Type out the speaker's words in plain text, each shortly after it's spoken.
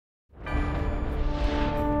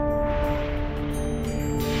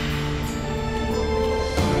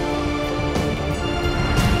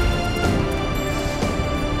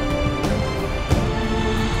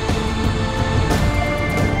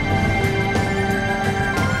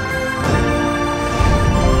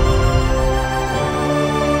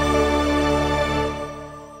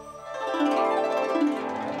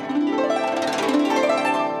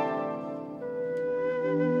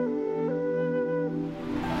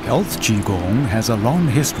Health Qigong has a long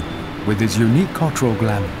history with its unique cultural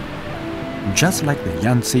glamour. Just like the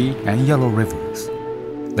Yangtze and Yellow Rivers,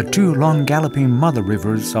 the two long galloping mother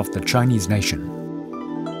rivers of the Chinese nation.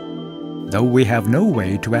 Though we have no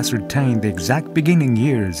way to ascertain the exact beginning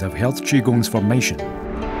years of Health Qigong's formation,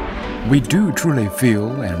 we do truly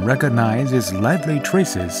feel and recognize its lively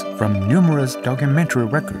traces from numerous documentary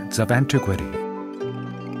records of antiquity.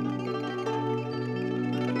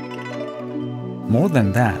 More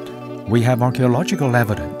than that, we have archaeological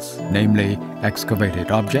evidence, namely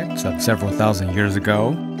excavated objects of several thousand years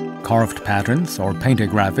ago, carved patterns or painted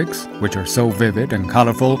graphics which are so vivid and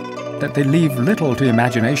colorful that they leave little to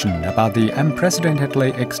imagination about the unprecedentedly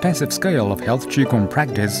extensive scale of Health Qigong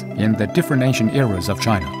practice in the different ancient eras of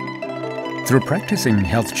China. Through practicing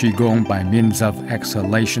Health Qigong by means of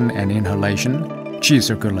exhalation and inhalation, Qi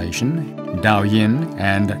circulation, Dao Yin,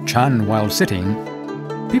 and Chan while sitting,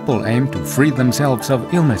 people aim to free themselves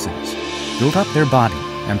of illnesses, build up their body,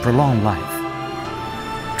 and prolong life.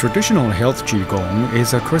 Traditional Health Qigong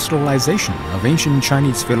is a crystallization of ancient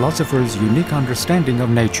Chinese philosophers' unique understanding of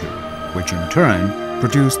nature, which in turn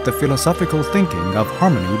produced the philosophical thinking of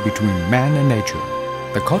harmony between man and nature,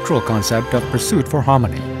 the cultural concept of pursuit for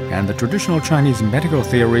harmony, and the traditional Chinese medical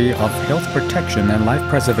theory of health protection and life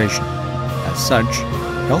preservation. As such,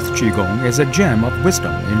 Health Qigong is a gem of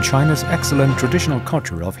wisdom in China's excellent traditional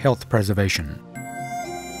culture of health preservation.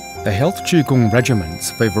 The Health Qigong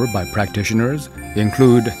regimens favored by practitioners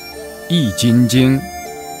include Yi Jin Jing,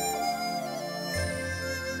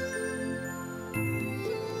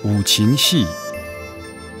 Wu Qin Xi,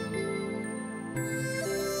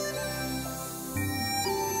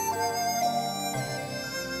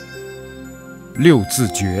 Liu Zi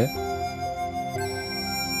Jue,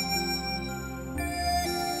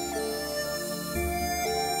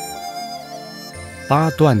 Ba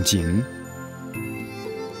Duan Jin,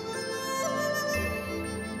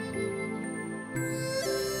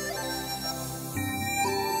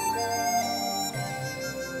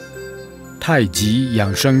 Tai Chi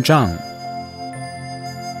养生杖，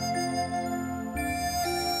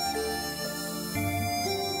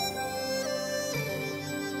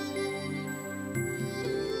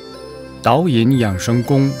导引养生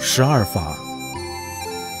功12法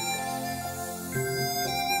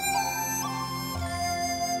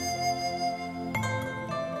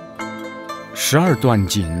，12段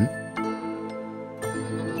锦，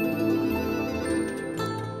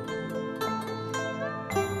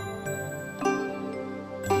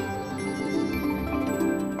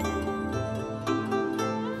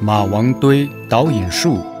马王堆导引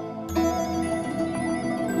术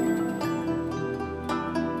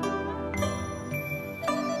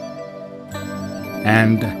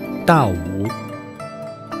，and 大武。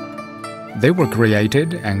They were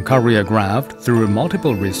created and choreographed through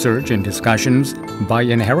multiple research and discussions by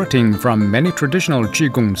inheriting from many traditional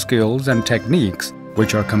Qigong skills and techniques,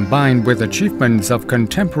 which are combined with achievements of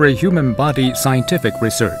contemporary human body scientific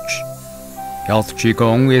research. Health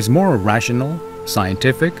Qigong is more rational,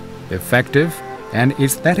 scientific, effective, and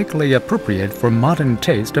aesthetically appropriate for modern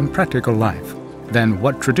taste and practical life than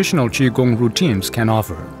what traditional Qigong routines can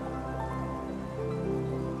offer.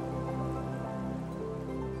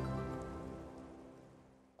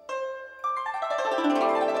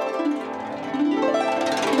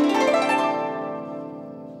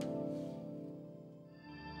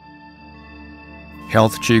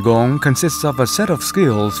 Health Qigong consists of a set of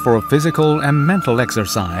skills for physical and mental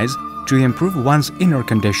exercise to improve one's inner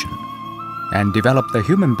condition and develop the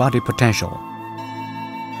human body potential.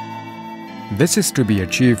 This is to be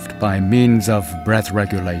achieved by means of breath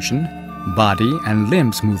regulation, body and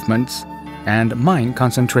limbs movements, and mind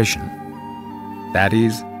concentration. That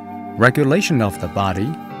is, regulation of the body,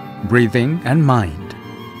 breathing, and mind,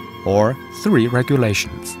 or 3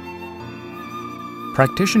 regulations.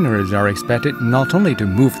 Practitioners are expected not only to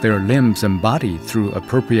move their limbs and body through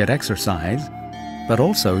appropriate exercise, but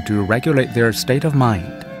also to regulate their state of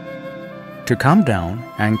mind, to calm down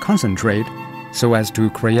and concentrate so as to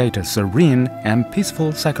create a serene and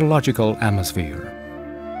peaceful psychological atmosphere.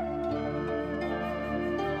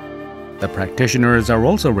 The practitioners are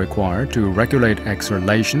also required to regulate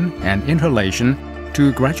exhalation and inhalation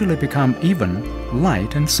to gradually become even,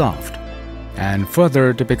 light, and soft, and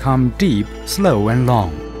further to become deep, slow, and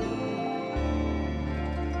long.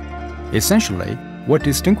 Essentially, what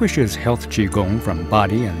distinguishes Health Qigong from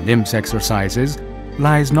body and limbs exercises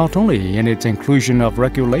lies not only in its inclusion of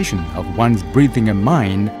regulation of one's breathing and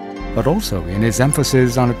mind, but also in its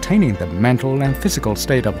emphasis on attaining the mental and physical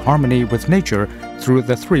state of harmony with nature through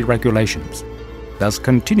the 3 regulations, thus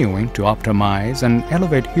continuing to optimize and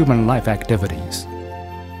elevate human life activities.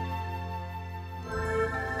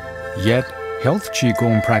 Yet, health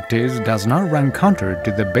Qigong practice does not run counter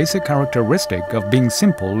to the basic characteristic of being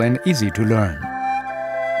simple and easy to learn.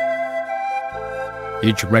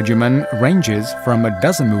 Each regimen ranges from a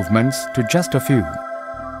dozen movements to just a few,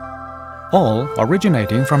 all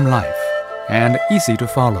originating from life and easy to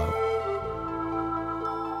follow.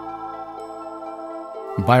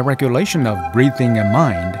 By regulation of breathing and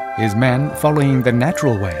mind is man following the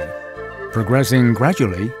natural way, progressing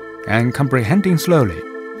gradually and comprehending slowly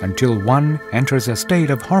until one enters a state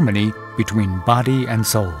of harmony between body and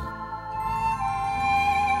soul.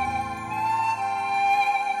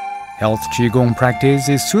 Health Qigong practice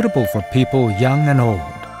is suitable for people young and old,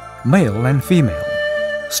 male and female,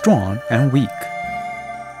 strong and weak.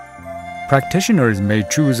 Practitioners may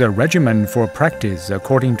choose a regimen for practice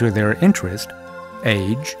according to their interest,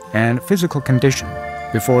 age, and physical condition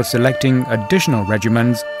before selecting additional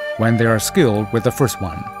regimens when they are skilled with the first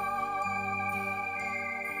one.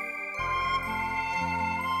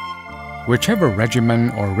 Whichever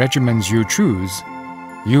regimen or regimens you choose,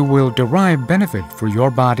 you will derive benefit for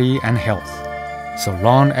your body and health, so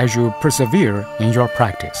long as you persevere in your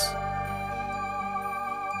practice.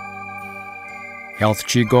 Health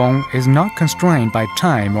Qigong is not constrained by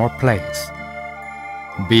time or place.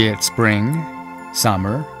 Be it spring,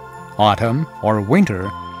 summer, autumn, or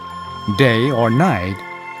winter, day or night,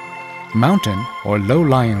 mountain or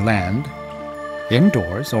low-lying land,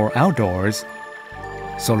 indoors or outdoors,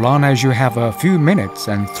 so long as you have a few minutes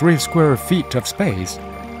and 3 square feet of space,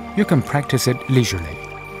 you can practice it leisurely.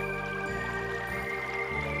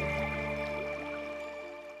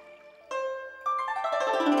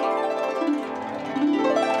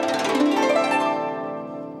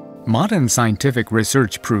 Modern scientific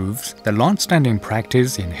research proves the long-standing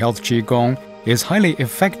practice in health Qigong is highly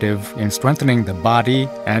effective in strengthening the body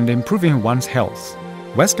and improving one's health.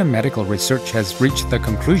 Western medical research has reached the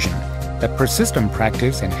conclusion that persistent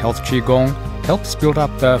practice in health Qigong helps build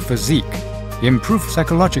up the physique, improve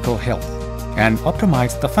psychological health, and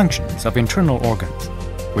optimize the functions of internal organs,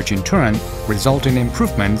 which in turn result in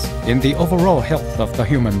improvements in the overall health of the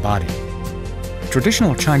human body.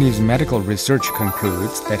 Traditional Chinese medical research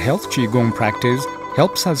concludes that health Qigong practice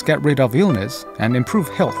helps us get rid of illness and improve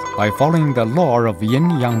health by following the law of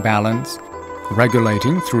yin-yang balance,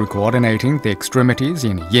 regulating through coordinating the extremities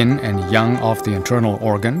in yin and yang of the internal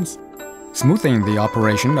organs, smoothing the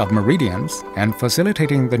operation of meridians, and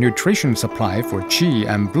facilitating the nutrition supply for qi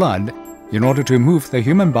and blood in order to move the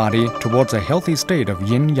human body towards a healthy state of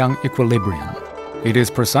yin-yang equilibrium. It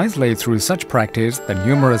is precisely through such practice that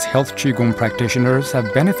numerous health Qigong practitioners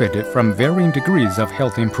have benefited from varying degrees of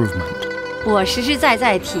health improvement. 我实实在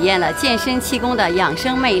在体验了健身气功的养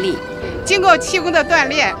生魅力。经过气功的锻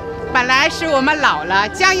炼，本来使我们老了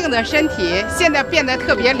僵硬的身体，现在变得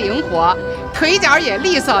特别灵活，腿脚也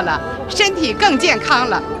利索了，身体更健康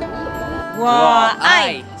了。我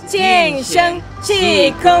爱健身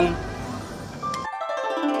气功。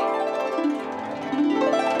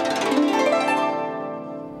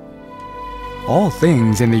 All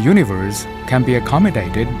things in the universe can be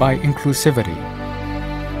accommodated by inclusivity.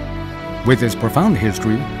 With its profound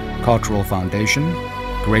history, cultural foundation,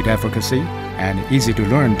 great efficacy, and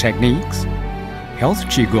easy-to-learn techniques, health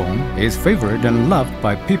Qigong is favored and loved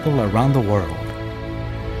by people around the world.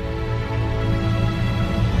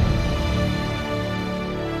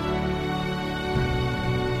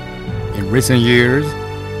 In recent years,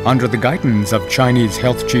 under the guidance of Chinese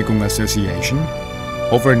Health Qigong Association,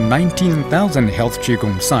 over 19,000 health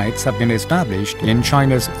Qigong sites have been established in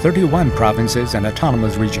China's 31 provinces and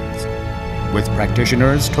autonomous regions, with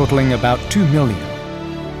practitioners totaling about 2 million.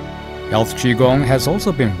 Health Qigong has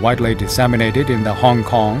also been widely disseminated in the Hong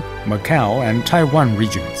Kong, Macau, and Taiwan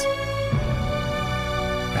regions.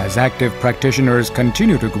 As active practitioners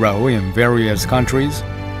continue to grow in various countries,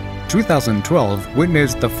 2012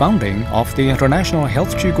 witnessed the founding of the International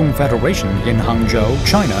Health Qigong Federation in Hangzhou,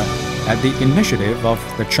 China, at the initiative of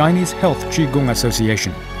the Chinese Health Qigong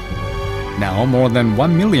Association. Now, more than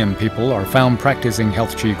 1 million people are found practicing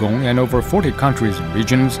health Qigong in over 40 countries and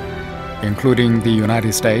regions, including the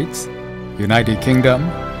United States, United Kingdom,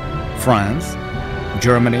 France,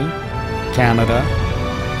 Germany, Canada,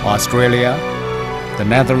 Australia, the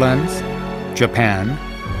Netherlands, Japan,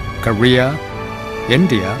 Korea,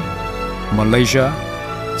 India, Malaysia,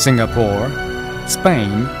 Singapore,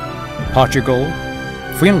 Spain, Portugal,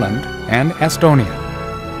 Finland, and Estonia.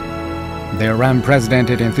 Their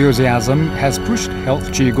unprecedented enthusiasm has pushed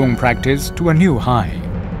health Qigong practice to a new high.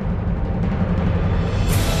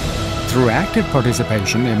 Through active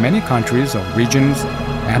participation in many countries or regions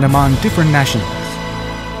and among different nationals,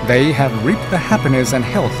 they have reaped the happiness and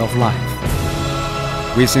health of life.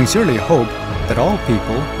 We sincerely hope that all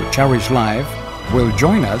people who cherish life will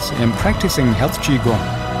join us in practicing health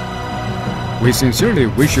Qigong. We sincerely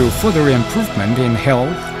wish you further improvement in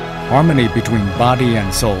health, harmony between body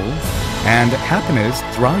and soul, and happiness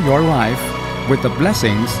throughout your life with the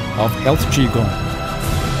blessings of health Qigong.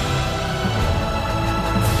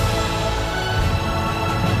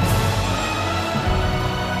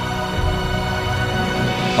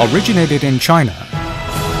 Originated in China,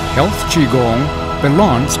 health Qigong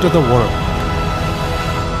belongs to the world.